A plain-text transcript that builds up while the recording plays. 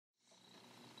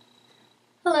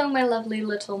Hello, my lovely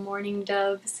little morning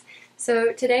doves.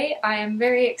 So today I am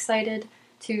very excited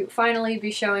to finally be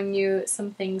showing you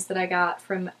some things that I got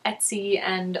from Etsy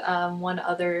and one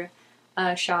other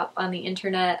shop on the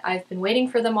internet. I've been waiting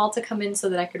for them all to come in so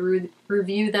that I could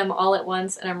review them all at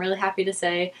once, and I'm really happy to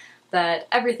say that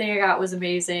everything I got was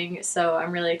amazing, so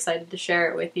I'm really excited to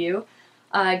share it with you.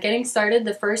 Getting started,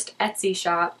 the first Etsy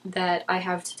shop that I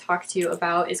have to talk to you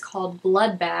about is called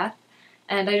Bloodbath.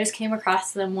 And I just came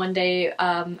across them one day.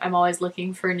 I'm always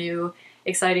looking for new,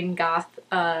 exciting goth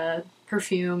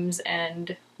perfumes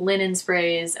and linen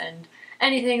sprays and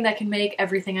anything that can make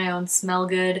everything I own smell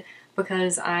good,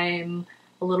 because I'm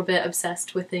a little bit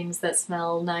obsessed with things that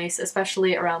smell nice,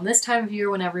 especially around this time of year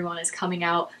when everyone is coming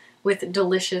out with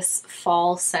delicious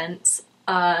fall scents.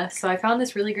 So I found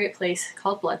this really great place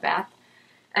called Bloodbath.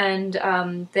 And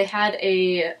they had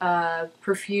a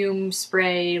perfume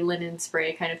spray, linen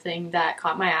spray kind of thing that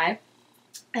caught my eye.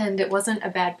 And it wasn't a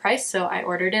bad price, so I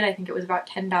ordered it. I think it was about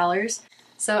 $10.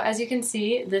 So as you can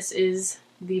see, this is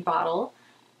the bottle,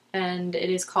 and it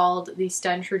is called the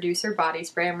Stench Reducer Body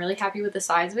Spray. I'm really happy with the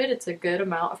size of it. It's a good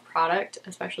amount of product,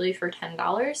 especially for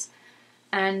 $10.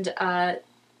 And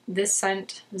this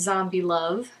scent, Zombie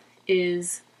Love,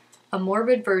 is a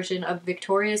morbid version of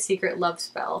Victoria's Secret Love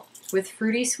Spell, with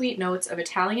fruity sweet notes of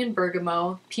Italian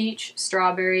bergamot, peach,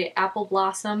 strawberry, apple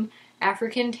blossom,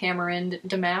 African tamarind,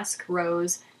 damask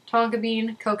rose, tonka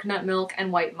bean, coconut milk,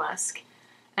 and white musk.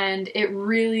 And it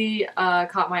really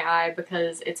caught my eye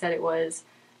because it said it was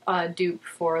a dupe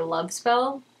for Love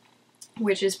Spell,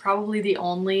 which is probably the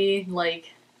only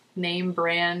name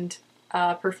brand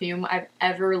perfume I've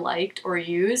ever liked or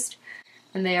used.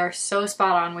 And they are so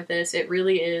spot on with this. It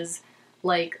really is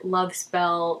like Love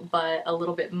Spell, but a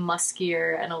little bit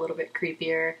muskier and a little bit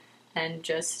creepier, and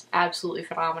just absolutely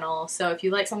phenomenal. So if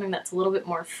you like something that's a little bit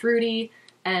more fruity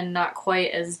and not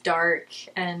quite as dark,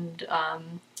 and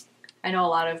I know a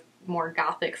lot of more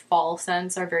gothic fall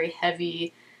scents are very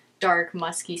heavy, dark,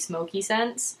 musky, smoky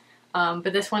scents,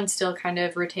 but this one still kind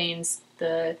of retains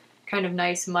the kind of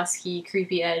nice, musky,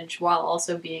 creepy edge while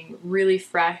also being really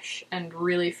fresh and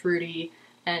really fruity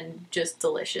and just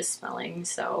delicious smelling.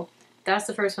 So that's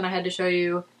the first one I had to show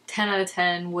you. 10 out of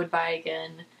 10, would buy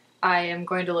again. I am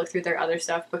going to look through their other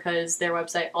stuff because their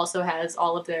website also has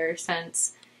all of their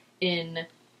scents in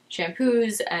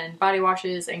shampoos and body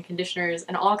washes and conditioners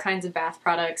and all kinds of bath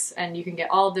products, and you can get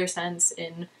all of their scents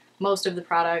in most of the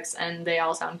products, and they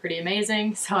all sound pretty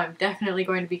amazing, so I'm definitely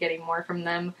going to be getting more from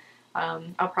them.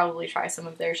 I'll probably try some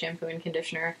of their shampoo and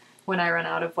conditioner when I run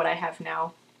out of what I have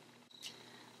now.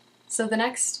 So the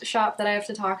next shop that I have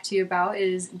to talk to you about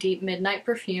is Deep Midnight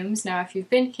Perfumes. Now, if you've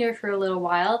been here for a little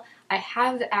while, I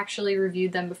have actually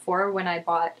reviewed them before when I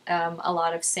bought a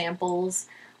lot of samples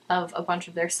of a bunch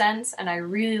of their scents, and I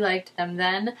really liked them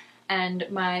then. And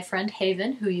my friend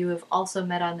Haven, who you have also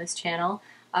met on this channel,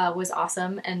 was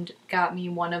awesome and got me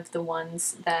one of the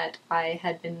ones that I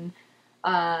had been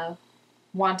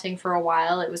wanting for a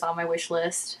while. It was on my wish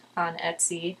list on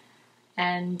Etsy.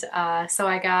 And so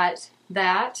I got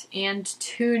that and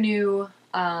 2 new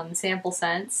sample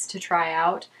scents to try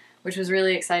out, which was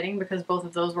really exciting because both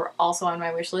of those were also on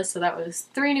my wish list. So that was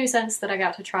 3 new scents that I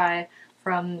got to try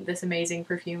from this amazing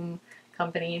perfume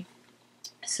company.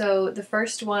 So the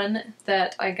first one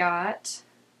that I got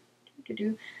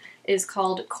is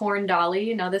called Corn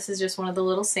Dolly. Now this is just one of the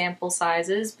little sample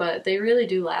sizes, but they really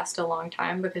do last a long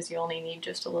time because you only need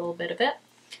just a little bit of it.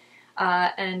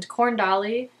 And Corn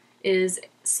Dolly is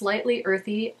slightly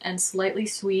earthy and slightly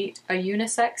sweet, a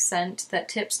unisex scent that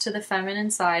tips to the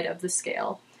feminine side of the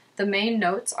scale. The main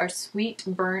notes are sweet,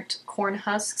 burnt corn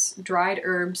husks, dried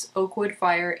herbs, oak wood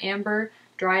fire, amber,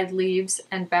 dried leaves,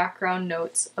 and background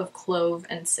notes of clove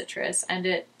and citrus. And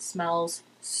it smells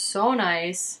so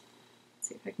nice. Let's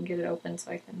see if I can get it open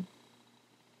so I can...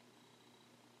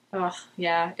 Oh,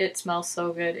 yeah, it smells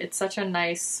so good. It's such a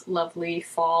nice, lovely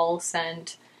fall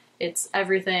scent. It's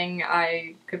everything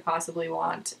I could possibly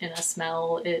want in a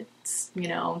smell. It's, you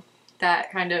know,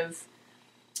 that kind of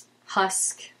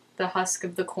husk, the husk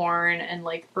of the corn, and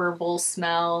like herbal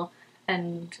smell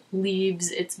and leaves.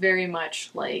 It's very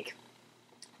much like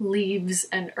leaves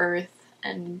and earth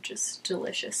and just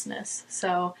deliciousness.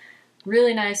 So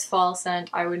really nice fall scent.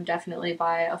 I would definitely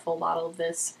buy a full bottle of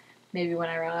this maybe when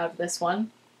I run out of this one.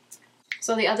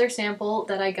 So the other sample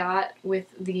that I got with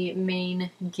the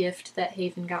main gift that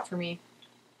Haven got for me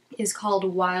is called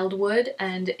Wildwood,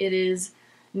 and it is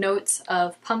notes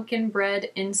of pumpkin bread,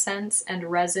 incense,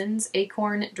 and resins,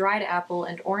 acorn, dried apple,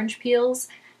 and orange peels,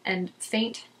 and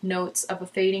faint notes of a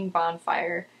fading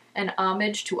bonfire, an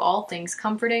homage to all things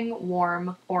comforting,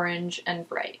 warm, orange, and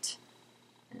bright.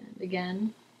 And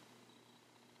again,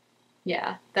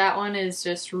 Yeah, that one is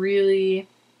just really,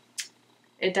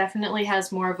 it definitely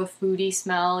has more of a foodie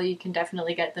smell. You can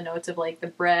definitely get the notes of like the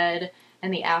bread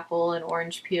and the apple and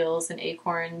orange peels and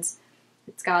acorns.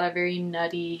 It's got a very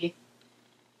nutty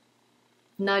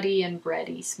and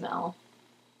bready smell,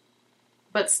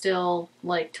 but still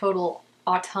like total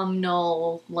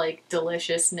autumnal like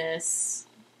deliciousness.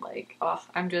 Like, oh,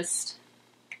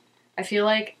 I feel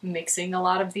like mixing a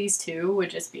lot of these two would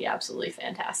just be absolutely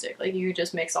fantastic. Like you could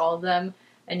just mix all of them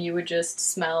and you would just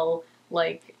smell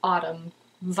like autumn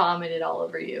vomited all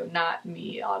over you. Not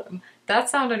me, autumn. That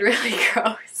sounded really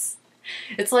gross.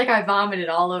 It's like I vomited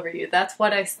all over you. That's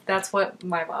what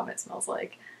my vomit smells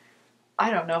like.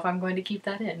 I don't know if I'm going to keep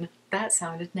that in. That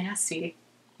sounded nasty.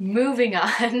 Moving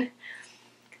on.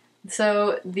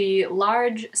 So the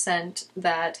large scent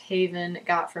that Haven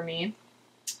got for me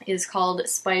is called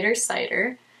Spider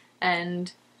Cider,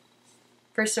 and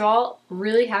first of all,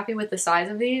 really happy with the size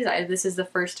of these. This is the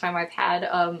first time I've had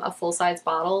a full-size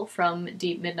bottle from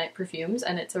Deep Midnight Perfumes,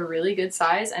 and it's a really good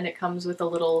size, and it comes with a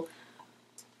little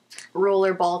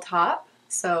roller ball top,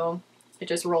 so it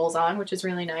just rolls on, which is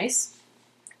really nice.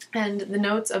 And the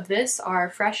notes of this are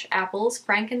fresh apples,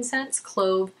 frankincense,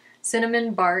 clove,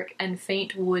 cinnamon, bark, and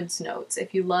faint woods notes.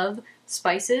 If you love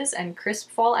spices and crisp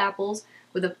fall apples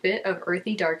with a bit of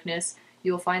earthy darkness,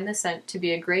 you will find the scent to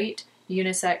be a great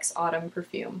unisex autumn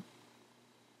perfume.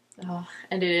 Oh,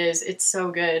 and it is. It's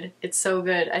so good. It's so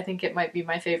good. I think it might be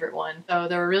my favorite one. So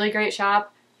they're a really great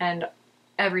shop, and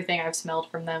everything I've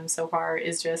smelled from them so far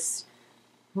is just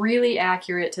really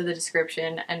accurate to the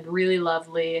description and really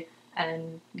lovely.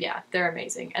 And yeah, they're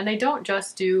amazing. And they don't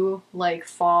just do like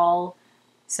fall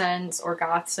scents or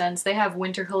goth scents. They have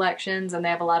winter collections, and they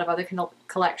have a lot of other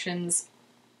collections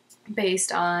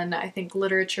based on, I think,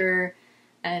 literature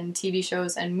and TV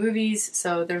shows and movies.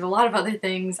 So there's a lot of other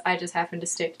things. I just happen to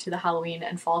stick to the Halloween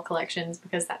and fall collections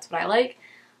because that's what I like.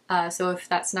 So if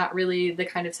that's not really the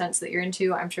kind of scents that you're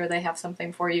into, I'm sure they have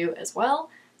something for you as well.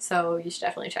 So you should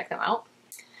definitely check them out.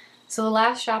 So the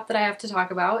last shop that I have to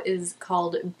talk about is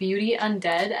called Beauty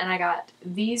Undead, and I got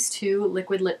these two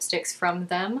liquid lipsticks from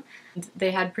them.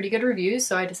 They had pretty good reviews,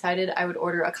 so I decided I would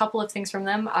order a couple of things from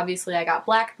them. Obviously I got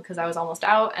black because I was almost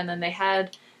out, and then they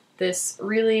had this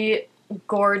really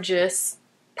gorgeous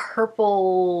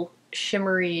purple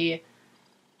shimmery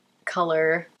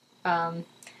color.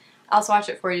 I'll swatch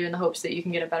it for you in the hopes that you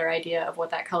can get a better idea of what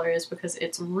that color is, because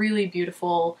it's really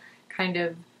beautiful, kind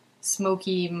of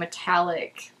smoky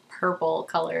metallic purple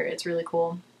color. It's really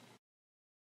cool.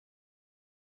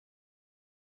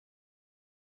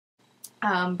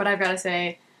 But I've got to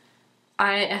say,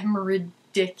 I am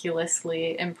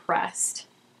ridiculously impressed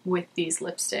with these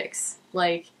lipsticks.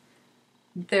 Like,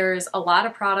 there's a lot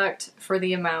of product for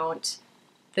the amount.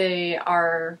 They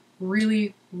are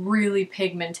really, really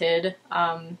pigmented.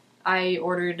 I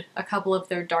ordered a couple of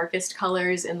their darkest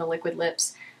colors in the liquid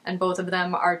lips, and both of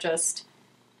them are just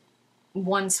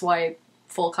one swipe,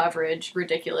 full coverage,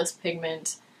 ridiculous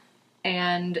pigment.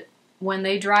 And when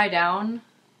they dry down,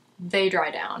 they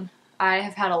dry down. I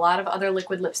have had a lot of other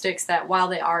liquid lipsticks that, while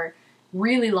they are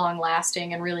really long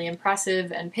lasting and really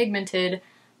impressive and pigmented,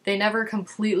 they never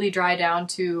completely dry down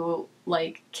to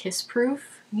like kiss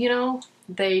proof, you know?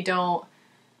 They don't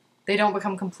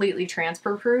become completely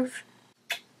transfer proof.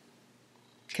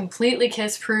 Completely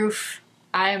kiss proof.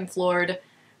 I am floored.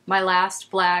 My last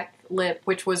black lip,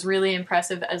 which was really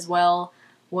impressive as well,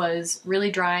 was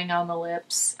really drying on the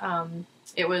lips.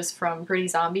 It was from Pretty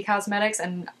Zombie Cosmetics,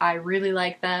 and I really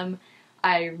like them.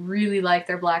 I really like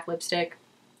their black lipstick,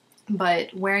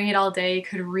 but wearing it all day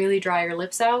could really dry your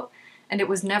lips out, and it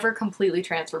was never completely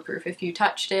transfer proof. If you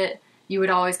touched it, you would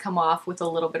always come off with a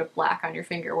little bit of black on your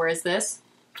finger, whereas this,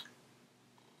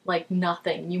 like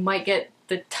nothing. You might get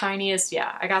the tiniest,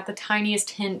 yeah, I got the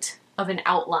tiniest hint of an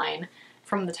outline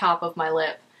from the top of my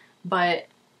lip, but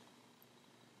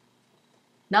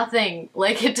nothing.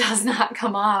 Like, it does not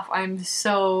come off. I'm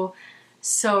so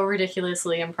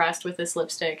ridiculously impressed with this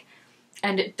lipstick,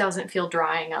 and it doesn't feel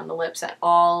drying on the lips at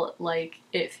all. Like,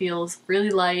 it feels really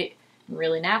light and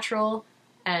really natural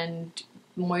and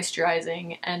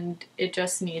moisturizing, and it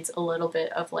just needs a little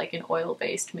bit of like an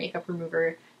oil-based makeup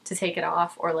remover to take it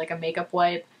off, or like a makeup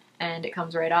wipe, and it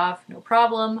comes right off, no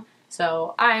problem.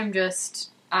 So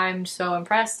I'm so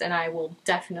impressed, and I will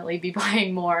definitely be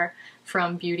buying more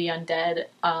from Beauty Undead.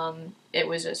 It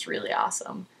was just really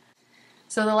awesome.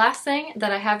 So the last thing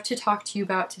that I have to talk to you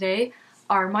about today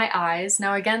are my eyes.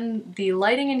 Now again, the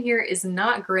lighting in here is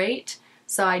not great,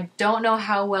 so I don't know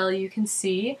how well you can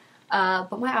see,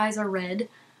 but my eyes are red,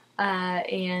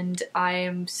 and I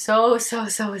am so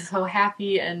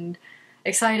happy and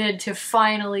excited to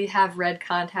finally have red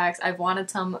contacts. I've wanted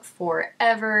some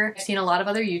forever. I've seen a lot of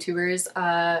other YouTubers,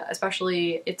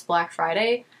 especially It's Black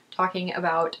Friday, talking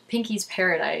about Pinky's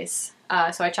Paradise.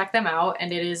 So I checked them out,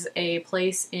 and it is a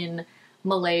place in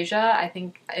Malaysia. I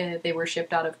think they were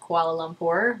shipped out of Kuala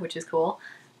Lumpur, which is cool.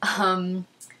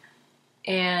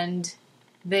 And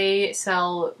they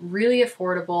sell really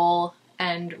affordable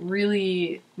and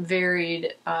really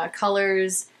varied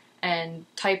colors and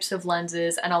types of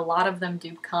lenses, and a lot of them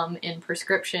do come in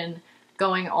prescription,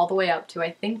 going all the way up to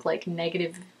I think like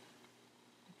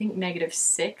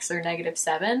 -6 or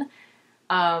 -7,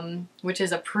 which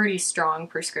is a pretty strong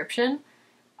prescription.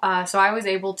 So I was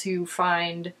able to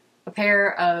find a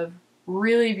pair of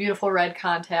really beautiful red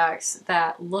contacts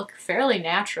that look fairly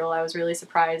natural. I was really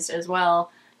surprised as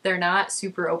well. They're not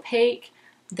super opaque.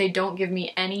 They don't give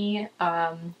me any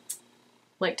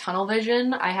like tunnel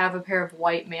vision. I have a pair of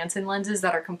white Manson lenses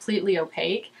that are completely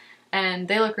opaque, and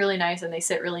they look really nice and they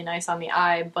sit really nice on the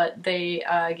eye, but they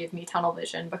give me tunnel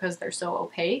vision because they're so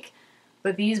opaque.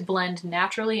 But these blend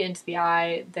naturally into the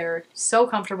eye. They're so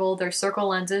comfortable. They're circle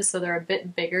lenses, so they're a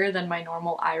bit bigger than my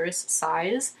normal iris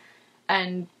size,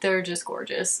 and they're just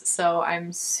gorgeous. So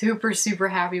I'm super, super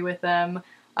happy with them.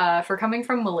 For coming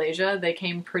from Malaysia, they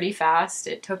came pretty fast.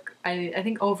 It took, I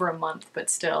think, over a month,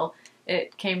 but still,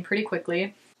 it came pretty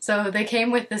quickly. So they came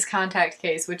with this contact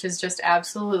case, which is just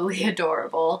absolutely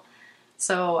adorable.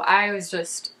 So I was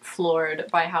just floored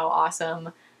by how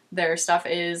awesome their stuff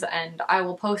is, and I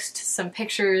will post some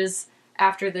pictures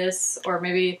after this, or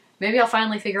maybe I'll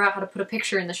finally figure out how to put a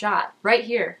picture in the shot. Right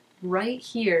here. Right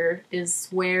here is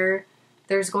where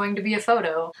there's going to be a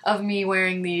photo of me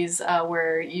wearing these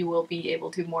where you will be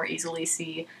able to more easily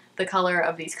see the color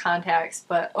of these contacts.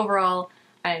 But overall,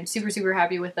 I am super, super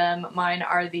happy with them. Mine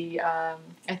are the,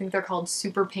 I think they're called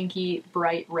Super Pinky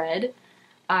Bright Red.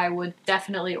 I would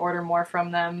definitely order more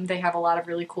from them. They have a lot of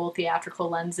really cool theatrical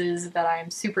lenses that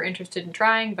I'm super interested in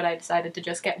trying, but I decided to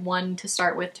just get one to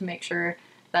start with to make sure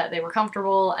that they were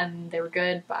comfortable and they were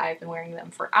good. But I've been wearing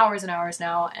them for hours and hours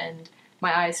now, and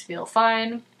my eyes feel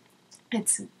fine.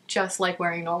 It's just like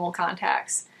wearing normal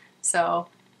contacts. So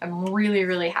I'm really,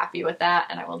 really happy with that,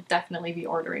 and I will definitely be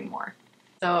ordering more.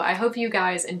 So I hope you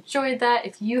guys enjoyed that.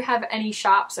 If you have any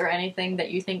shops or anything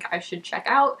that you think I should check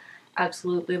out,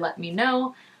 absolutely let me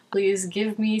know. Please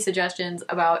give me suggestions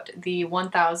about the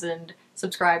 1,000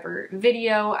 subscriber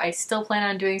video. I still plan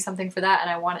on doing something for that, and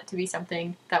I want it to be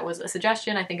something that was a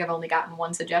suggestion. I think I've only gotten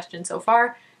one suggestion so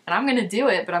far, and I'm gonna do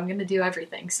it, but I'm gonna do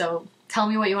everything. So tell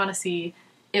me what you want to see.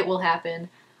 It will happen.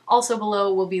 Also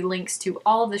below will be links to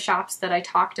all of the shops that I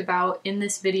talked about in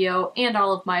this video and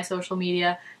all of my social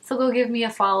media. So go give me a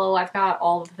follow. I've got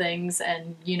all the things,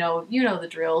 and you know the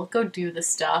drill. Go do the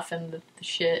stuff and the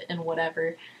shit and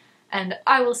whatever. And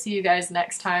I will see you guys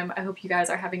next time. I hope you guys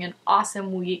are having an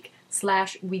awesome week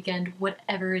 / weekend,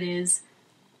 whatever it is.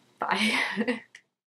 Bye.